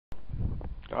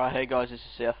Right, hey guys, this is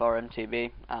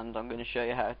CFRMTB, and I'm going to show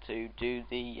you how to do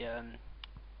the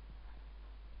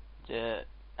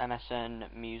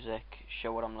MSN music,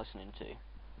 show what I'm listening to.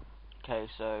 Okay,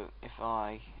 so if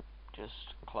I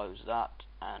just close that,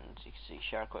 and you can see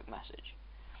share a quick message.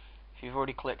 If you've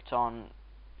already clicked on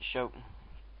show,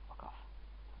 fuck off.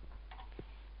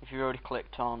 If you've already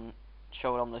clicked on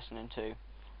show what I'm listening to,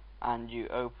 and you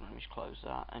open, just close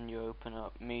that, and you open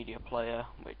up media player,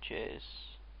 which is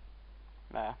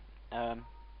there.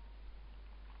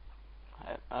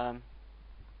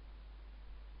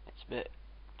 It's a bit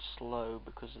slow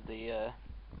because of the I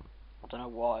don't know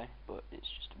why, but it's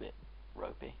just a bit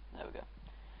ropey. There we go.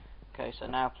 Okay, so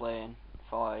now playing.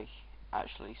 If I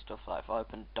actually stuff like, if I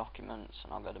open documents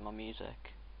and I'll go to my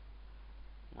music.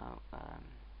 No,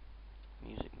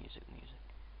 music.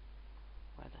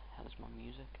 Where the hell is my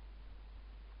music?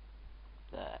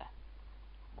 There.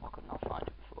 Why couldn't I find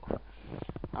it before?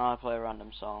 Now I play a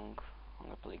random song. I'm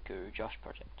gonna play Guru Josh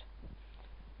Project.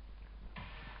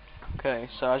 Okay,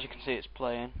 so as you can see it's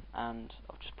playing, and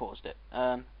I've just paused it.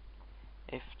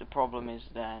 If the problem is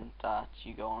then that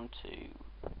you go on to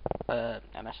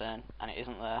MSN and it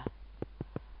isn't there,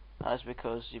 that's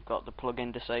because you've got the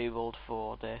plugin disabled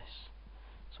for this.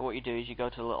 So what you do is you go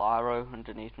to the little arrow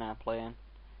underneath now playing,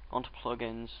 onto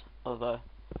plugins, other,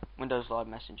 Windows Live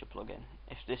Messenger plugin.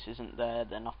 If this isn't there,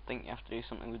 then I think you have to do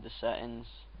something with the settings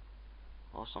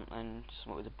or something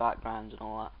with the background and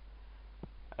all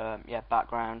that. Yeah,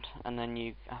 background, and then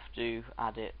you have to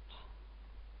add it.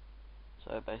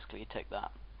 So basically you tick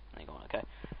that and you go on OK,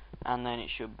 and then it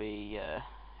should be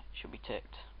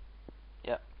ticked.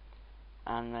 Yep.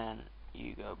 And then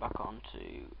you go back on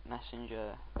to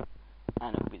Messenger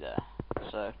and it'll be there.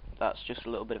 So that's just a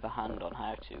little bit of a hand on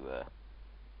how to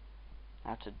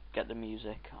get the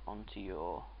music onto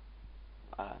your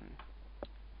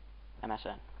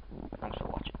MSN. Thanks for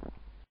watching.